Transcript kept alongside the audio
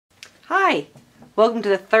Hi, welcome to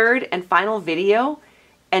the third and final video,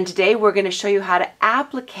 and today we're going to show you how to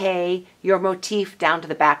applique your motif down to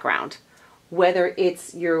the background. Whether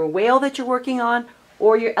it's your whale that you're working on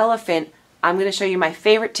or your elephant, I'm going to show you my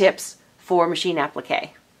favorite tips for machine applique.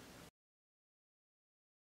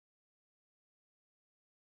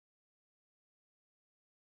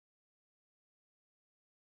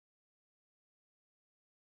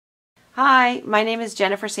 Hi, my name is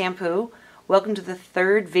Jennifer Sampou. Welcome to the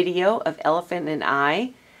third video of Elephant and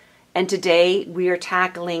I, and today we are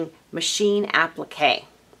tackling machine applique.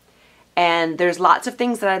 And there's lots of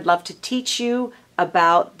things that I'd love to teach you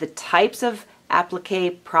about the types of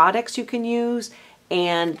applique products you can use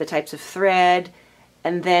and the types of thread.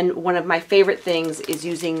 And then one of my favorite things is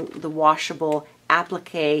using the washable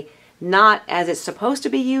applique, not as it's supposed to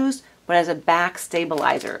be used, but as a back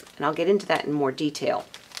stabilizer. And I'll get into that in more detail.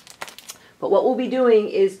 But what we'll be doing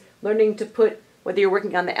is learning to put, whether you're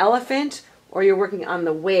working on the elephant or you're working on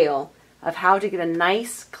the whale, of how to get a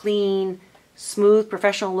nice, clean, smooth,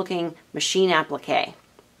 professional looking machine applique.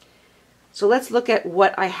 So let's look at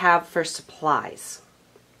what I have for supplies.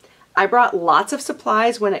 I brought lots of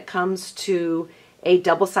supplies when it comes to a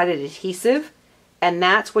double-sided adhesive, and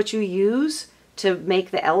that's what you use to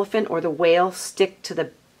make the elephant or the whale stick to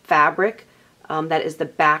the fabric that is the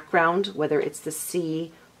background, whether it's the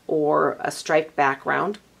sea or a striped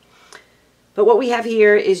background. But what we have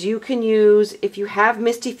here is you can use, if you have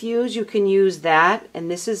Misty Fuse, you can use that.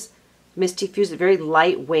 And this is Misty Fuse, it's very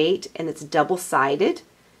lightweight and it's double-sided.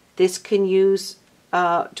 This can use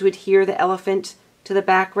to adhere the elephant to the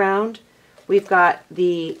background. We've got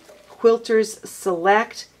the Quilters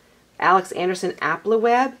Select Alex Anderson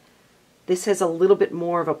Applique. This has a little bit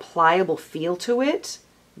more of a pliable feel to it.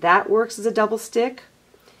 That works as a double stick.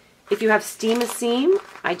 If you have Steam-A-Seam,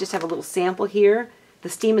 I just have a little sample here. The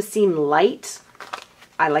Steam-A-Seam Light,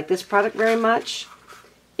 I like this product very much.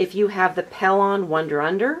 If you have the Pellon Wonder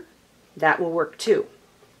Under, that will work too.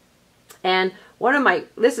 And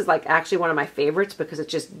this is like actually one of my favorites because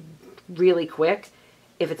it's just really quick.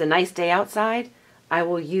 If it's a nice day outside, I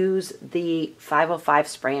will use the 505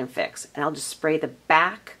 Spray and Fix. And I'll just spray the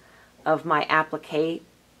back of my applique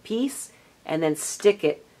piece and then stick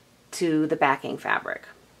it to the backing fabric.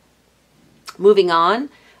 Moving on,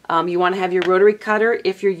 you want to have your rotary cutter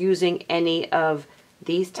if you're using any of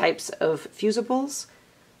these types of fusibles.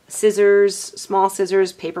 Scissors, small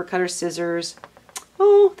scissors, paper cutter scissors.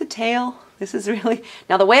 Oh, the tail. This is really...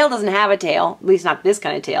 Now the whale doesn't have a tail, at least not this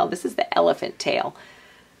kind of tail. This is the elephant tail.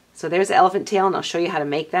 So there's the elephant tail, and I'll show you how to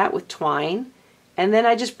make that with twine. And then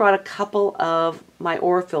I just brought a couple of my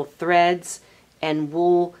Aurifil threads, and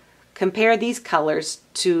we'll compare these colors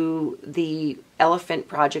to the elephant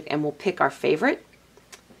project and we'll pick our favorite.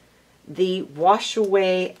 The wash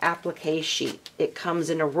away applique sheet. It comes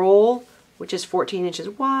in a roll which is 14 inches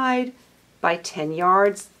wide by 10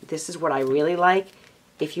 yards. This is what I really like.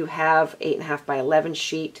 If you have 8.5 by 11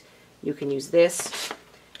 sheet, you can use this.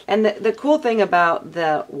 And the cool thing about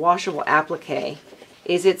the washable applique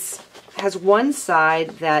is it has one side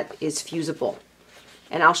that is fusible.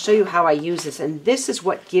 And I'll show you how I use this. And this is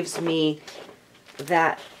what gives me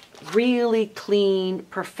that really clean,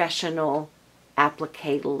 professional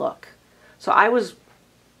applique look. So I was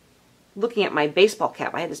looking at my baseball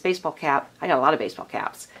cap. I had this baseball cap. I got a lot of baseball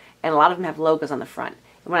caps. And a lot of them have logos on the front.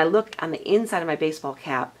 And when I look on the inside of my baseball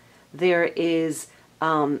cap, there is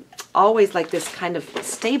always like this kind of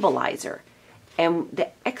stabilizer. And the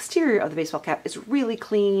exterior of the baseball cap is really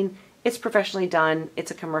clean. It's professionally done.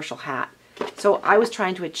 It's a commercial hat. So I was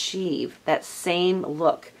trying to achieve that same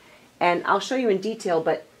look. And I'll show you in detail,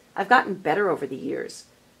 but I've gotten better over the years.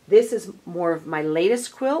 This is more of my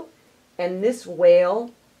latest quilt, and this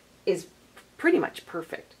whale is pretty much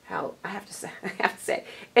perfect. How I have to say,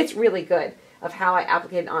 it's really good of how I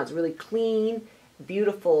applique it on. It's really clean,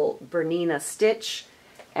 beautiful Bernina stitch.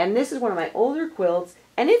 And this is one of my older quilts,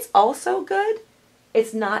 and it's also good.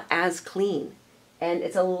 It's not as clean, and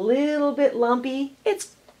it's a little bit lumpy.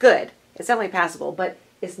 It's good. It's definitely passable, but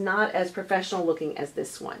it's not as professional looking as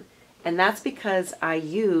this one. And that's because I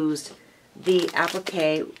used the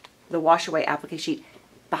applique, the wash away applique sheet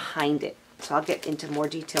behind it. So I'll get into more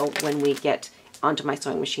detail when we get onto my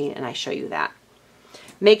sewing machine and I show you that.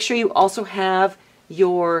 Make sure you also have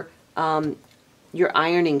your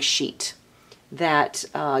ironing sheet, that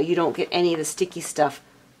you don't get any of the sticky stuff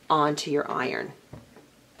onto your iron.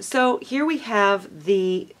 So here we have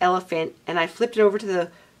the elephant, and I flipped it over to the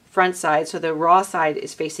front side so the raw side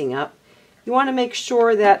is facing up. You want to make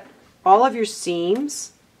sure that all of your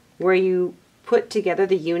seams where you put together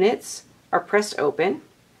the units are pressed open.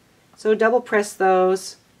 So double press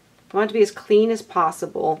those. You want it to be as clean as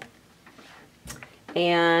possible.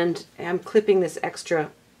 And I'm clipping this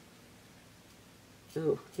extra.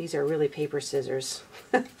 Ooh, these are really paper scissors.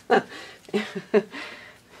 Okay,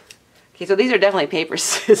 so these are definitely paper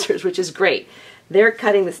scissors, which is great. They're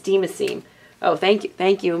cutting the steam-a-seam. Oh,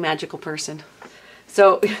 thank you, magical person.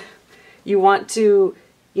 So you want to,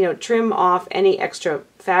 trim off any extra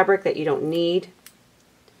fabric that you don't need,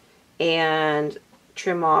 and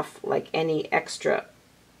trim off like any extra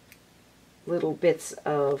little bits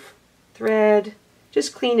of thread.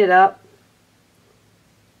 Just clean it up.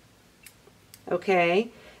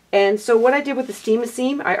 Okay, and so what I did with the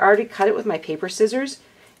steam-a-seam, I already cut it with my paper scissors,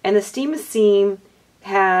 and the steam-a-seam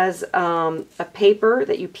has a paper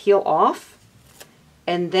that you peel off,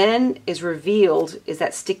 and then is revealed is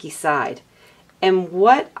that sticky side. And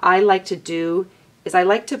what I like to do is I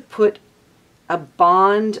like to put a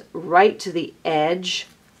bond right to the edge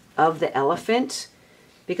of the elephant,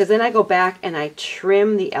 because then I go back and I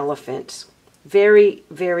trim the elephant very,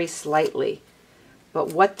 very slightly.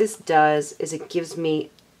 But what this does is it gives me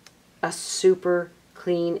a super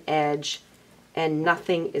clean edge and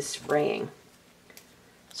nothing is fraying.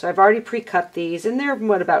 So I've already pre-cut these, and they're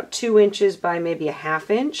about 2 inches by maybe a 1/2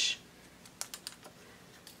 inch.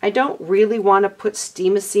 I don't really want to put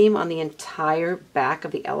steam-a-seam on the entire back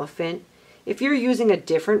of the elephant. If you're using a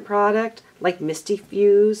different product like Misty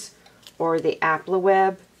Fuse or the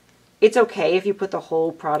Applique, it's okay if you put the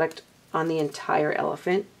whole product on the entire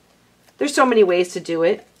elephant. There's so many ways to do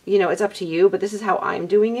it. It's up to you, but this is how I'm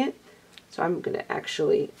doing it. So I'm going to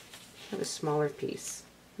actually have a smaller piece.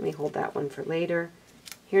 Let me hold that one for later.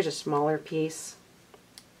 Here's a smaller piece.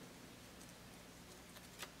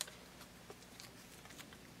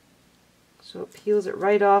 So it peels it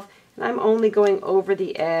right off, and I'm only going over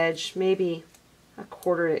the edge, maybe a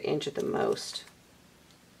 1/4 inch at the most.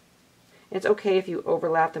 It's okay if you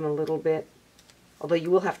overlap them a little bit, although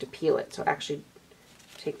you will have to peel it, so actually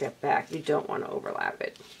take that back. You don't want to overlap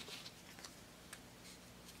it.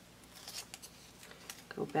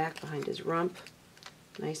 Go back behind his rump.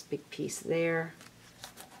 Nice big piece there.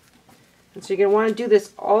 And so you're going to want to do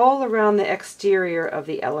this all around the exterior of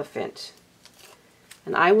the elephant.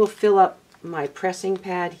 And I will fill up my pressing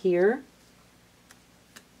pad here.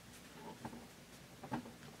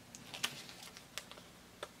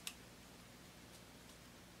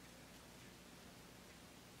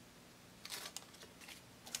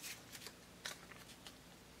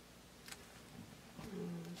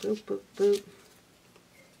 Boop, boop, boop.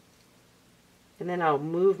 And then I'll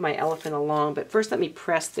move my elephant along, but first let me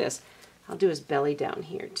press this. I'll do his belly down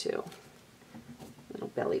here too. Little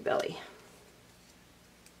belly.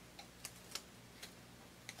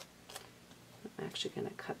 I'm actually going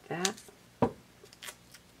to cut that. Right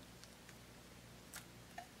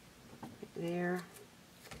there.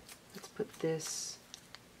 Let's put this,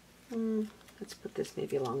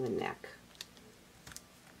 maybe along the neck.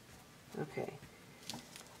 Okay.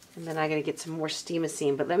 And then I'm going to get some more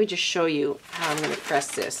steam-a-seam, but let me just show you how I'm going to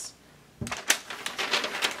press this.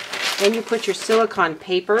 Then you put your silicone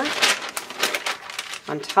paper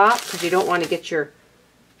on top, because you don't want to get your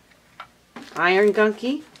iron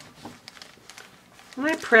gunky. And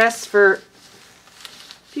I press for a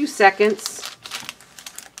few seconds,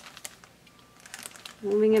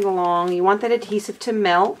 moving it along. You want that adhesive to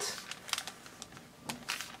melt.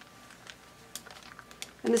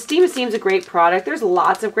 And the steam-a-seam is a great product. There's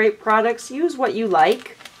lots of great products. Use what you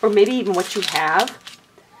like, or maybe even what you have.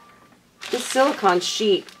 This silicone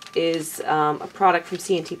sheet is a product from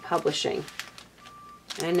C&T Publishing.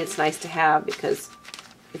 And it's nice to have because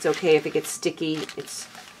it's okay if it gets sticky. It's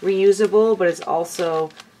reusable, but it's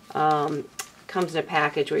also comes in a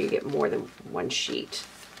package where you get more than one sheet.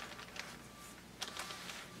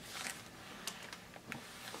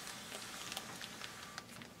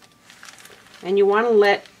 And you want to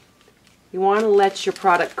let your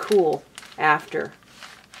product cool after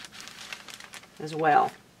as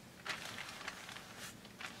well.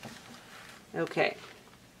 Okay.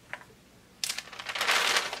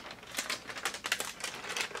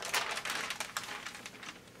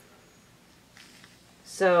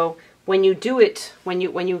 So when you do it, when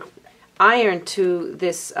you iron to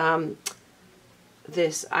this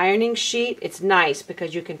this ironing sheet, it's nice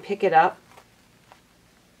because you can pick it up.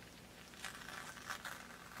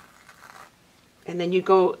 And then you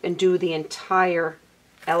go and do the entire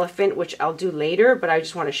elephant, which I'll do later, but I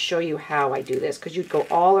just want to show you how I do this, because you'd go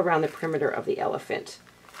all around the perimeter of the elephant.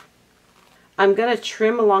 I'm going to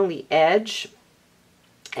trim along the edge,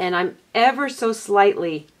 and I'm ever so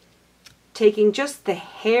slightly taking just the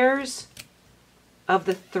hairs of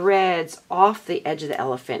the threads off the edge of the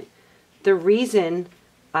elephant. The reason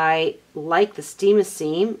I like the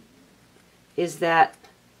steam-a-seam is that,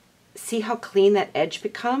 see how clean that edge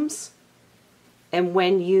becomes? And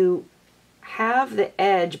when you have the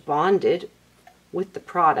edge bonded with the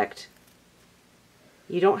product,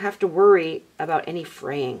 you don't have to worry about any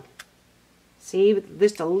fraying. See,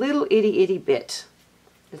 just a little itty bit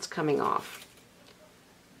that's coming off.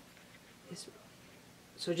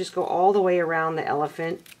 So just go all the way around the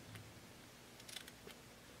elephant.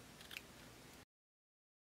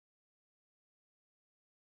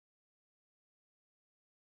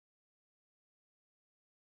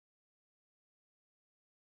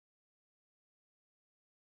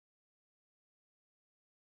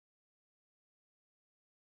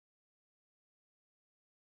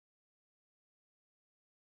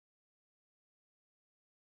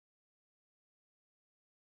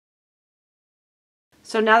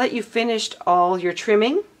 So now that you've finished all your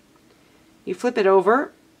trimming, you flip it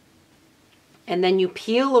over and then you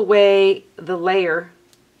peel away the layer.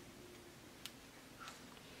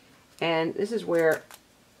 And this is where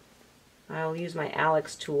I'll use my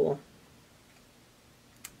Applique tool,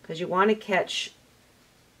 because you want to catch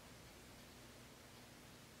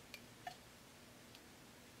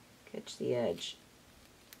the edge.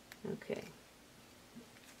 Okay.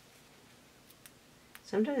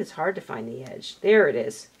 Sometimes it's hard to find the edge. There it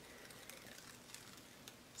is.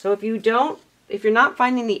 So if you're not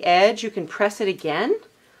finding the edge, you can press it again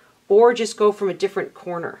or just go from a different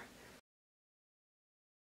corner.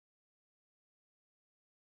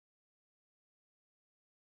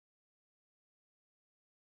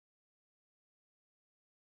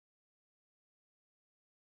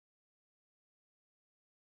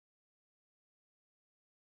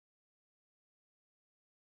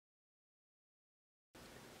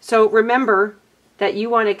 So remember that you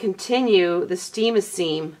want to continue the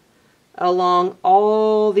steam-a-seam along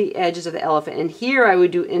all the edges of the elephant. And here I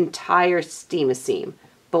would do entire steam-a-seam,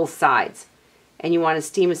 both sides. And you want to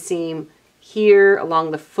steam-a-seam here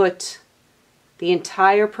along the foot, the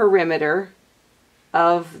entire perimeter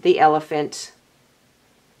of the elephant,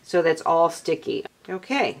 so that's all sticky.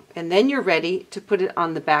 Okay, and then you're ready to put it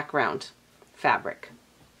on the background fabric.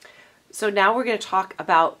 So now we're going to talk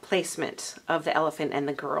about placement of the elephant and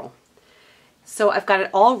the girl. So I've got it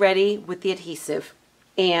all ready with the adhesive,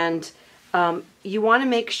 and you want to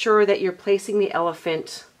make sure that you're placing the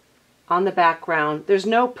elephant on the background. There's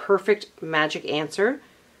no perfect magic answer,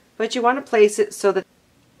 but you want to place it so that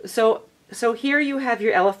so here you have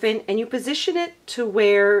your elephant, and you position it to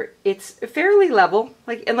where it's fairly level,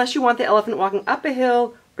 like unless you want the elephant walking up a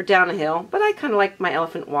hill or down a hill, but I kind of like my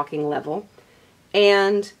elephant walking level.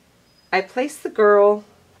 And I place the girl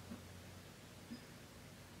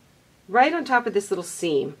right on top of this little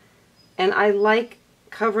seam, and I like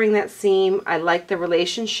covering that seam. I like the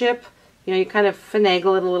relationship. You know, you kind of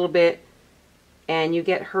finagle it a little bit, and you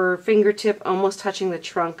get her fingertip almost touching the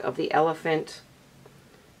trunk of the elephant,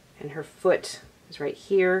 and her foot is right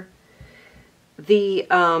here. The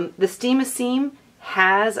steam-a-seam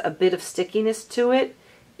has a bit of stickiness to it.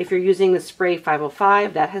 If you're using the Spray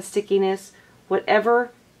 505, that has stickiness.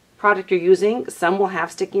 Whatever product you're using, some will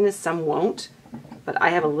have stickiness, some won't, but I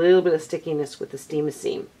have a little bit of stickiness with the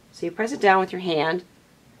steam-a-seam. So you press it down with your hand.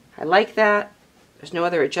 I like that. There's no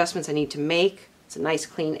other adjustments I need to make. It's a nice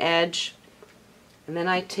clean edge. And then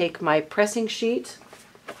I take my pressing sheet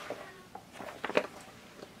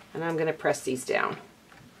and I'm going to press these down.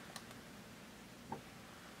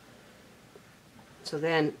 So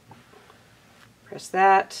then press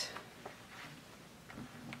that.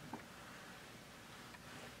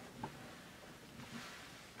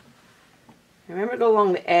 Remember to go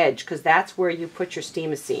along the edge, because that's where you put your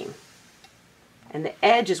steam-a-seam. And the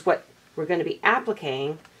edge is what we're going to be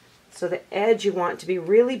appliquing, so the edge you want to be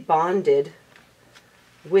really bonded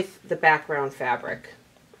with the background fabric,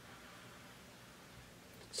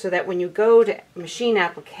 so that when you go to machine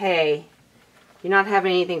applique, you're not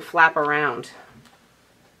having anything flap around.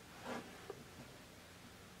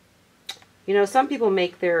 You know, some people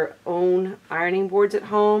make their own ironing boards at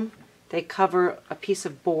home. They cover a piece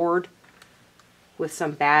of board with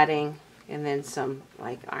some batting and then some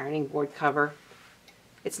like ironing board cover.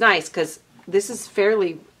 It's nice because this is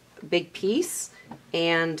fairly big piece,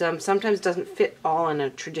 and sometimes doesn't fit all on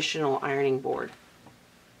a traditional ironing board.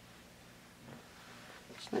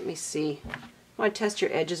 So let me see. I want to test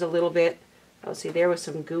your edges a little bit. Oh, see, there was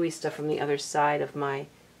some gooey stuff from the other side of my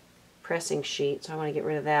pressing sheet, so I want to get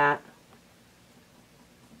rid of that.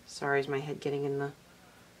 Sorry, is my head getting in the...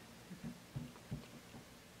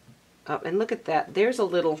 Oh, and look at that. There's a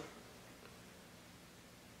little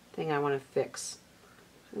thing I want to fix.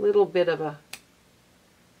 A little bit of a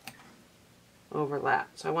overlap.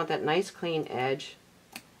 So I want that nice clean edge.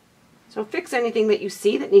 So fix anything that you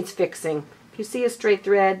see that needs fixing. If you see a straight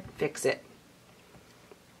thread, fix it.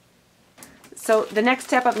 So the next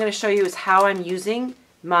step I'm going to show you is how I'm using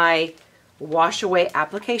my wash away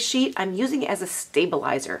applique sheet. I'm using it as a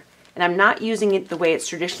stabilizer, and I'm not using it the way it's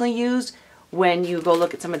traditionally used when you go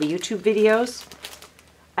look at some of the YouTube videos.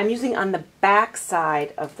 I'm using on the back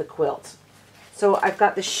side of the quilt. So I've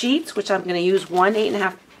got the sheets, which I'm going to use one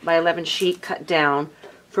 8.5 by 11 sheet cut down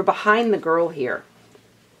for behind the girl here.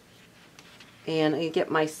 And I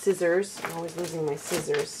get my scissors. I'm always losing my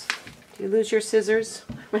scissors. Do you lose your scissors?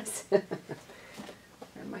 Where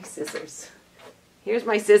are my scissors? Here's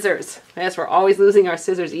my scissors. Yes, we're always losing our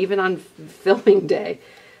scissors, even on filming day.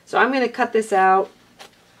 So I'm going to cut this out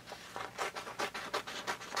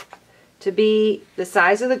to be the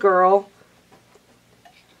size of the girl.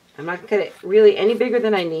 I'm not going to cut it really any bigger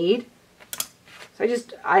than I need. So I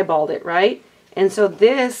just eyeballed it, right? And so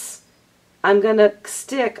this, I'm going to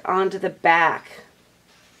stick onto the back.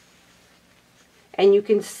 And you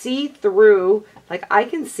can see through, like I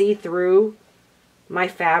can see through my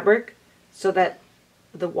fabric so that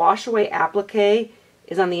the wash away applique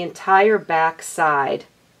is on the entire back side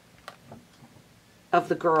of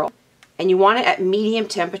the girl. And you want it at medium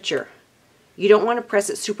temperature. You don't want to press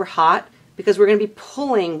it super hot because we're going to be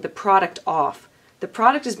pulling the product off. The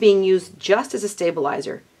product is being used just as a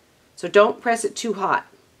stabilizer, so don't press it too hot.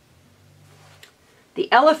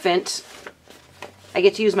 The elephant, I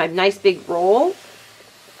get to use my nice big roll,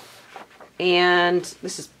 and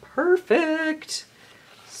this is perfect.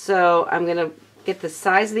 So I'm going to get the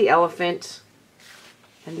size of the elephant,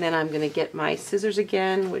 and then I'm going to get my scissors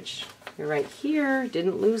again, which are right here,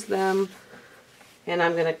 didn't lose them, and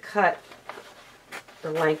I'm going to cut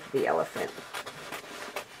the length of the elephant.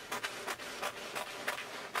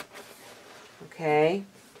 Okay,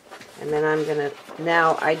 and then I'm going to,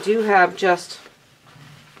 now I do have just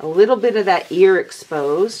a little bit of that ear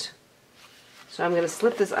exposed, so I'm going to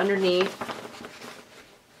slip this underneath,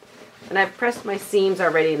 and I've pressed my seams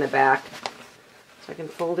already in the back, so I can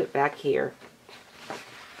fold it back here.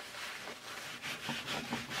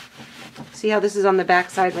 See how this is on the back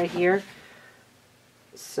side right here?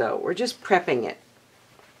 So we're just prepping it.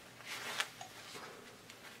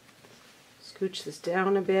 Scooch this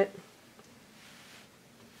down a bit.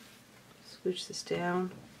 Scooch this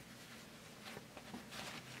down.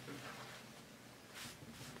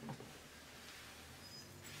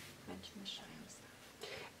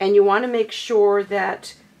 And you want to make sure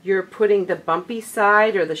that you're putting the bumpy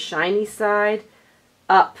side or the shiny side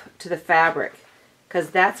up to the fabric, because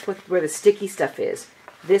that's where the sticky stuff is.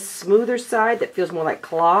 This smoother side that feels more like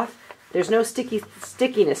cloth, there's no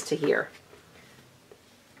stickiness to here.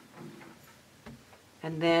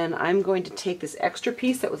 And then I'm going to take this extra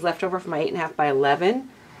piece that was left over from my 8.5 by 11,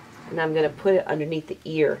 and I'm going to put it underneath the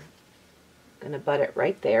ear. I'm going to butt it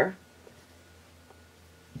right there.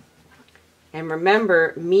 And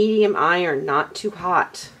remember, medium iron, not too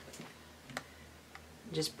hot.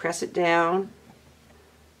 Just press it down.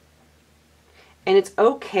 And it's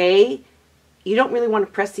okay, you don't really want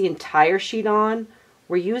to press the entire sheet on.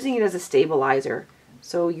 We're using it as a stabilizer,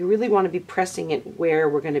 so you really want to be pressing it where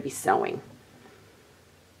we're going to be sewing.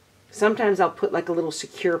 Sometimes I'll put like a little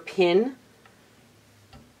secure pin,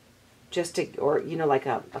 just to, or you know, like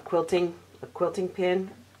a quilting pin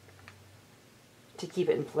to keep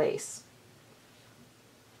it in place.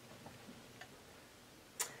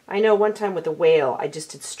 I know one time with the whale, I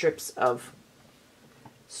just did strips of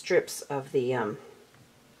the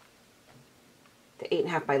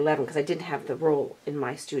 8.5 by 11 because I didn't have the roll in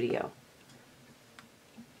my studio.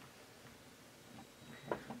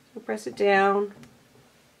 So press it down.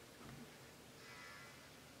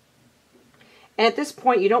 And at this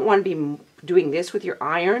point, you don't want to be doing this with your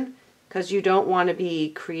iron because you don't want to be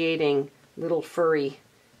creating little furry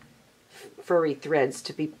threads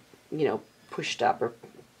to be, you know, pushed up or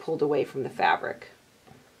pulled away from the fabric.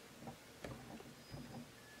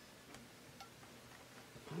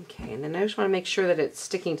 Okay, and then I just want to make sure that it's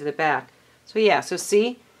sticking to the back. So yeah, so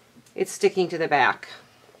see, it's sticking to the back.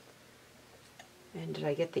 And did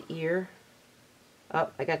I get the ear? Oh,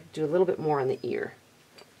 I got to do a little bit more on the ear.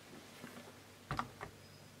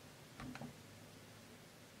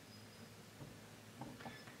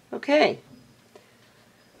 Okay,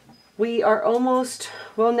 we are almost,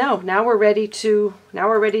 well no, now we're ready to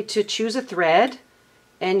choose a thread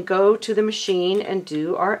and go to the machine and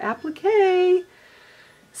do our applique.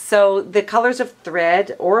 So the colors of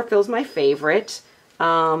thread, Orifil's my favorite,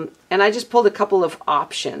 and I just pulled a couple of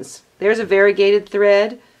options. There's a variegated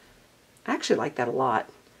thread. I actually like that a lot.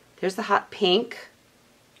 There's the hot pink.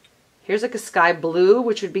 Here's like a sky blue,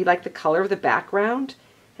 which would be like the color of the background.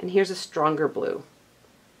 and here's a stronger blue.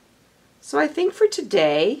 So I think for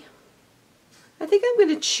today, I think I'm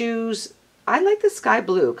going to choose, I like the sky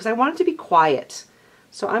blue because I want it to be quiet.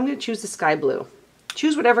 So I'm going to choose the sky blue.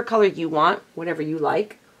 Choose whatever color you want, whatever you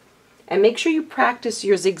like. And make sure you practice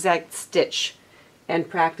your zigzag stitch and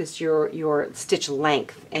practice your stitch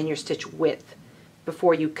length and your stitch width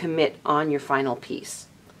before you commit on your final piece.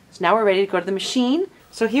 So now we're ready to go to the machine.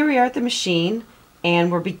 So here we are at the machine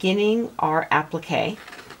and we're beginning our applique,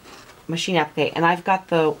 machine applique. And I've got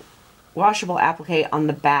the washable applique on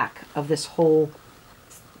the back of this whole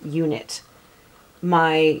unit.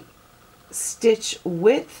 My stitch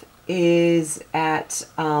width is at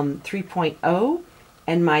 3.0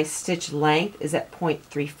 and my stitch length is at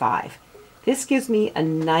 0.35. This gives me a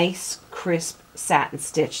nice crisp satin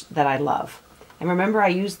stitch that I love. And remember, I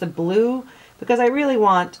use the blue because I really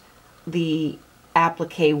want the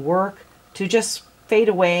applique work to just fade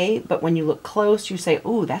away, but when you look close you say,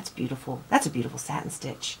 ooh, that's beautiful. That's a beautiful satin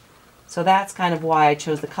stitch. So that's kind of why I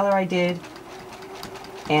chose the color I did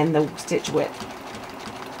and the stitch width.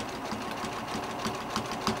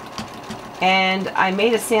 And I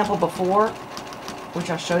made a sample before, which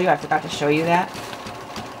I'll show you. I forgot to show you that.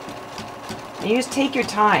 And you just take your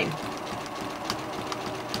time.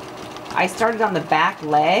 I started on the back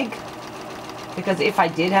leg because if I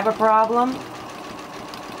did have a problem,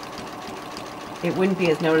 it wouldn't be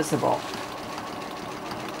as noticeable.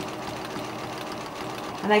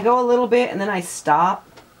 And I go a little bit and then I stop.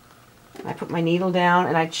 I put my needle down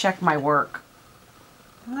and I check my work.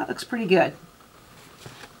 Well, that looks pretty good.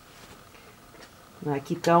 And I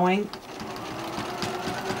keep going.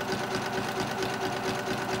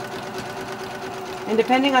 And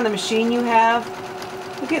depending on the machine you have,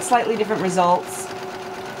 you'll get slightly different results.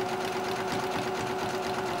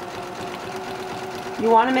 You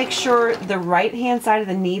want to make sure the right hand side of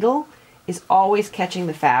the needle is always catching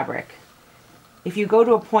the fabric. If you go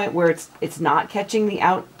to a point where it's not catching the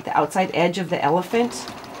outside edge of the elephant,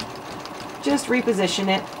 just reposition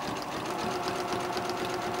it.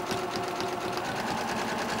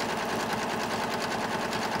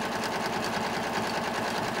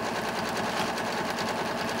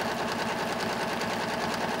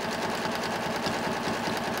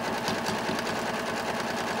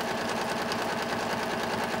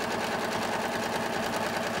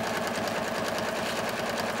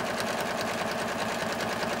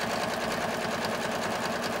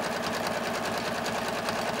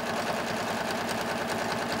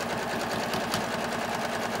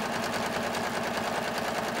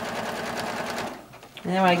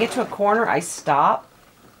 And then when I get to a corner, I stop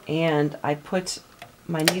and I put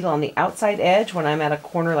my needle on the outside edge when I'm at a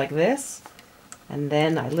corner like this. And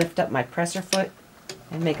then I lift up my presser foot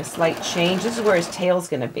and make a slight change. This is where his tail's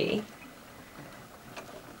going to be.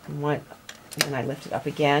 And then I lift it up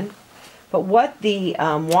again. But what the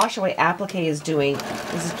wash away applique is doing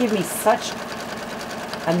is give me such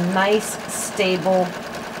a nice, stable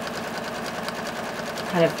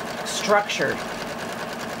kind of structure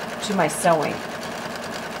to my sewing.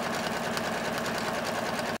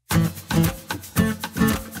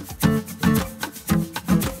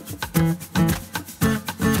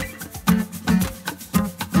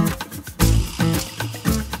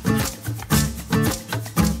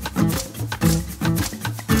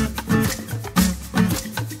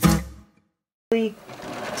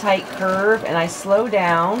 Tight curve, and I slow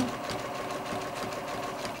down,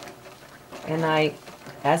 and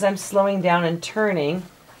as I'm slowing down and turning,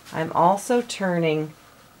 I'm also turning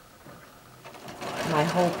my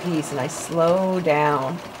whole piece, and I slow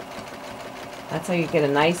down. That's how you get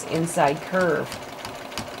a nice inside curve.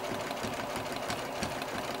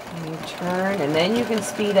 And you turn, and then you can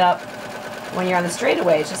speed up when you're on the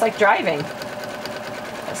straightaway. It's just like driving.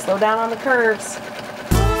 Slow down on the curves.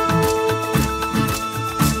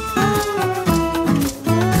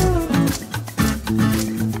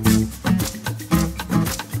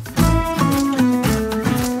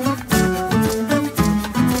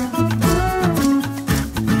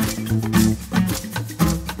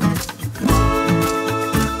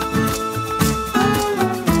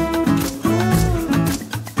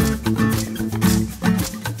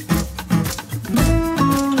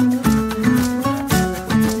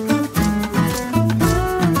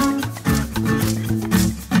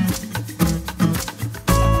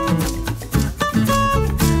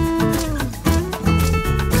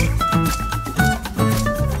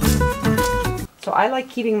 So I like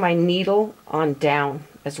keeping my needle on down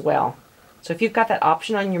as well. So if you've got that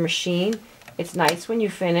option on your machine, it's nice when you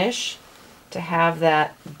finish to have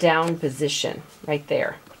that down position right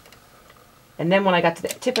there. And then when I got to the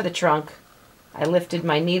tip of the trunk, I lifted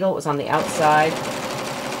my needle, it was on the outside,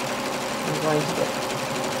 I'm going to get.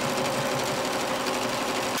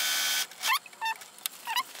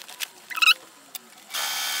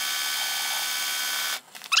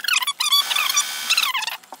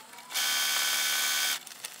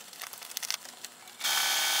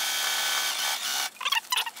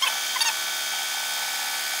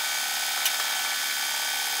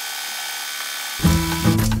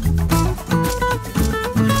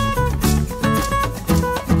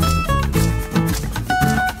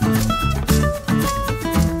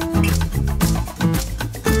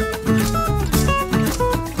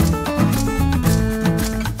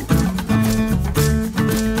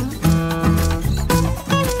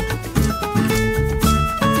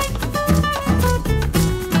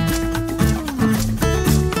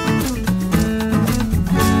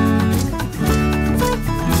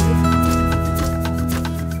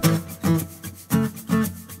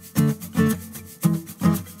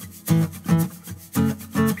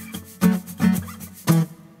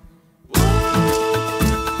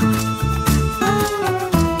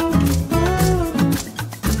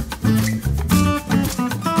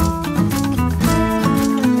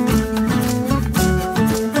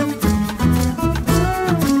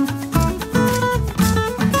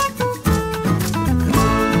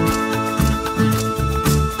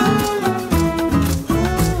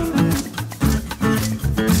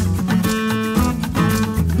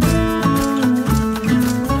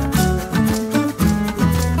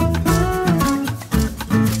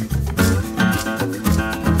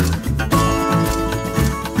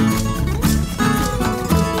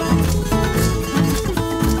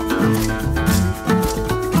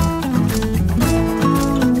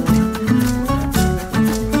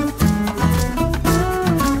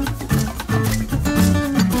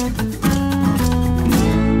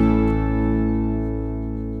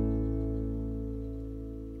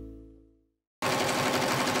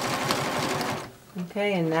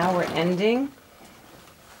 Okay, and now we're ending.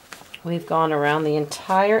 We've gone around the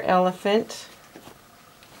entire elephant,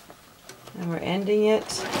 and we're ending it.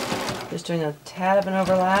 Just doing a tad of an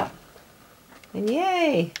overlap, and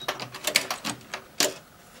yay!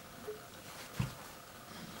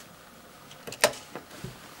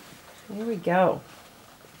 There we go.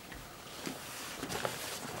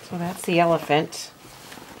 So that's the elephant.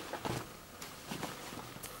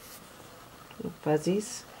 Little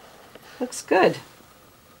fuzzies. Looks good.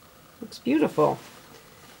 Looks beautiful.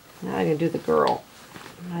 Now I'm going to do the girl.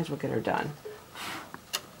 Might as well get her done.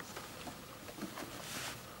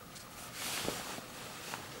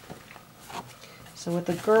 So with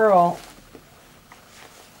the girl,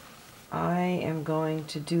 I am going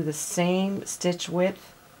to do the same stitch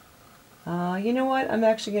width. You know what? I'm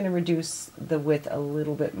actually going to reduce the width a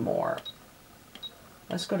little bit more.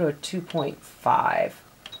 Let's go to a 2.5.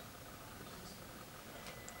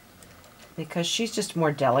 Because she's just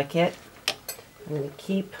more delicate, I'm going to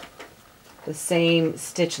keep the same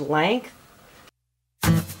stitch length.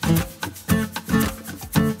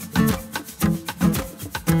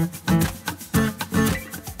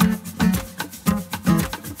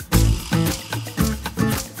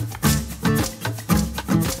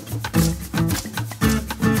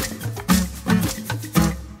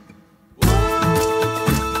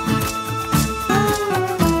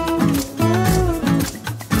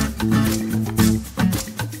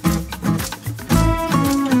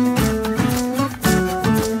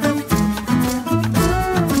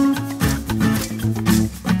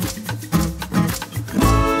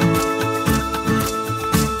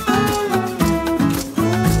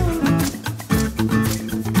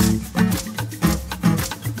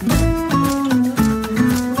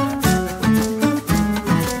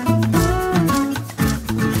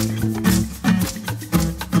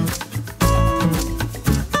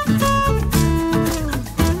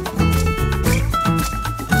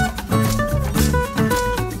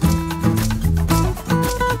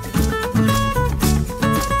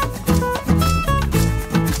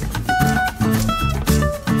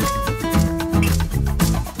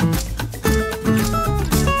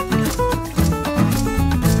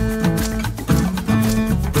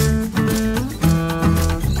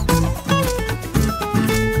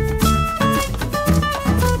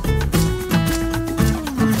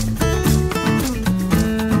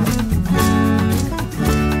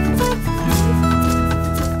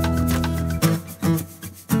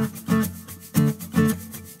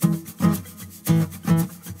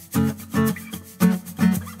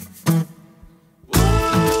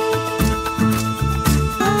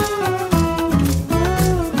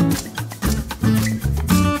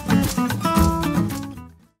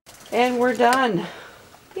 And we're done.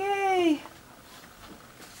 Yay!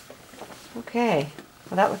 Okay,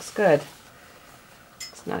 well that looks good.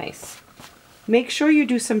 It's nice. Make sure you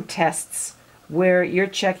do some tests where you're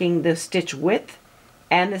checking the stitch width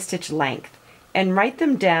and the stitch length, and write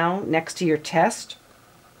them down next to your test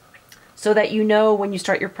so that you know when you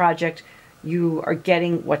start your project you are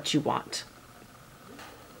getting what you want.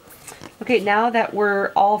 Okay, now that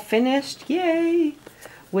we're all finished, yay,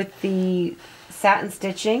 with the satin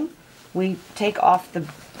stitching, we take off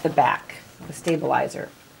the back, the stabilizer,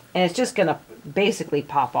 and it's just gonna basically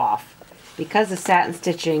pop off because the satin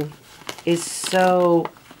stitching is so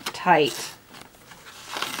tight.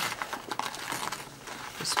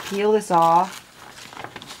 Just peel this off.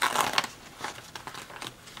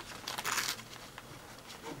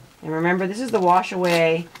 And remember, this is the wash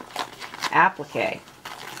away applique.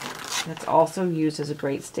 That's also used as a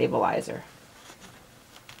great stabilizer.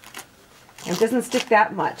 And it doesn't stick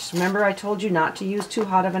that much. Remember I told you not to use too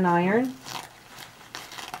hot of an iron?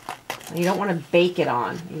 You don't want to bake it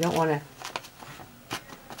on. You don't want to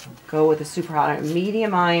go with a super hot iron.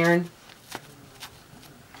 Medium iron.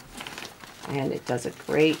 And it does a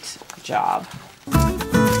great job.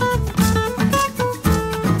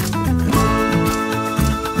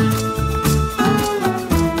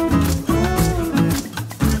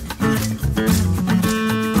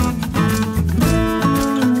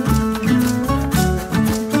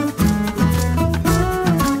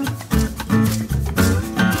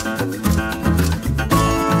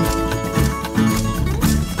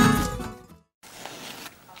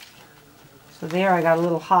 So there, I got a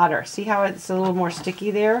little hotter. See how it's a little more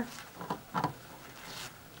sticky there?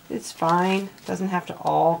 It's fine. It doesn't have to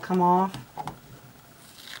all come off.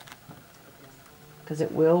 Because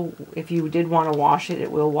it will, if you did want to wash it,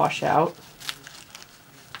 it will wash out.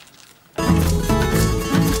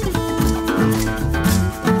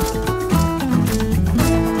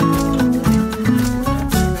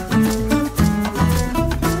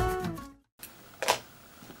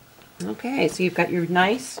 Okay, so you've got your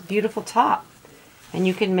nice, beautiful top. And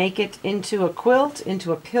you can make it into a quilt,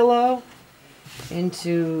 into a pillow,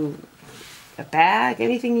 into a bag,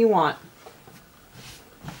 anything you want.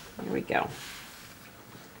 Here we go.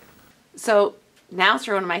 So now it's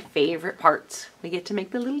one of my favorite parts. We get to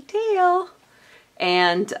make the little tail.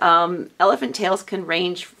 And elephant tails can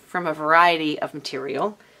range from a variety of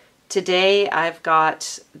material. Today I've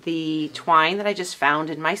got the twine that I just found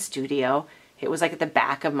in my studio. It was like at the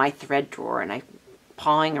back of my thread drawer, and I'm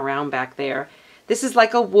pawing around back there. This is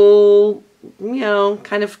like a wool, you know,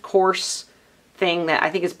 kind of coarse thing that I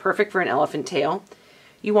think is perfect for an elephant tail.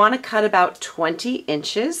 You want to cut about 20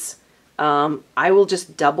 inches. I will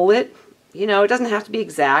just double it. You know, it doesn't have to be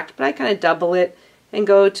exact, but I kind of double it and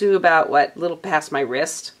go to about, what, a little past my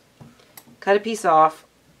wrist. Cut a piece off.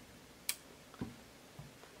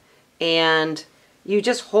 And you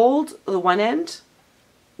just hold the one end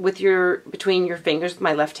with between your fingers with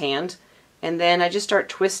my left hand, and then I just start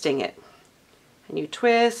twisting it. And you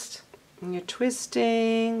twist, and you're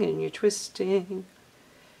twisting, and you're twisting.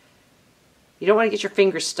 You don't want to get your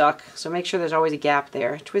fingers stuck, so make sure there's always a gap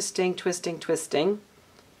there. Twisting, twisting, twisting.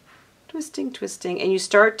 Twisting, twisting, and you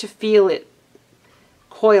start to feel it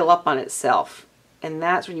coil up on itself. And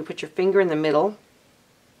that's when you put your finger in the middle,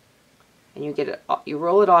 and you get it, you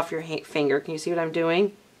roll it off your finger. Can you see what I'm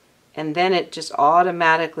doing? And then it just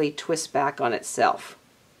automatically twists back on itself.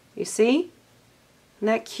 You see? Isn't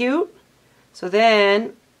that cute? So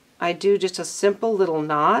then I do just a simple little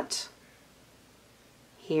knot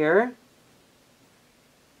here.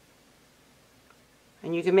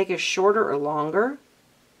 And you can make it shorter or longer.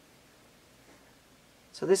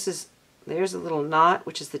 So there's a little knot,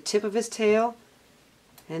 which is the tip of his tail.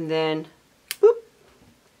 And then, boop,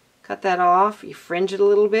 cut that off. You fringe it a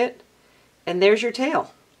little bit. And there's your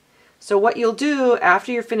tail. So what you'll do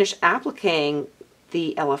after you're finished appliquing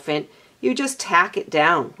the elephant, you just tack it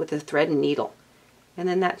down with a thread and needle. And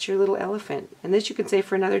then that's your little elephant. And this you can save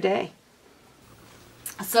for another day.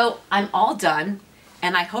 So I'm all done,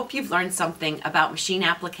 and I hope you've learned something about machine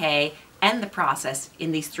applique and the process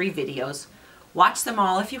in these 3 videos. Watch them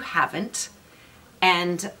all if you haven't.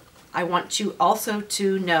 And I want you also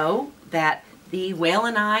to know that the Whale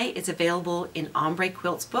and I is available in Ombre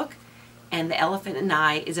Quilts book, and the Elephant and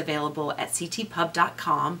I is available at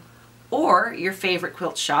ctpub.com or your favorite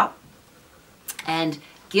quilt shop. And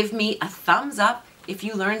give me a thumbs up if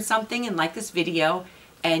you learned something and like this video,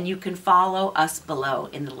 and you can follow us below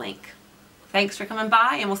in the link. Thanks for coming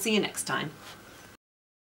by, and we'll see you next time.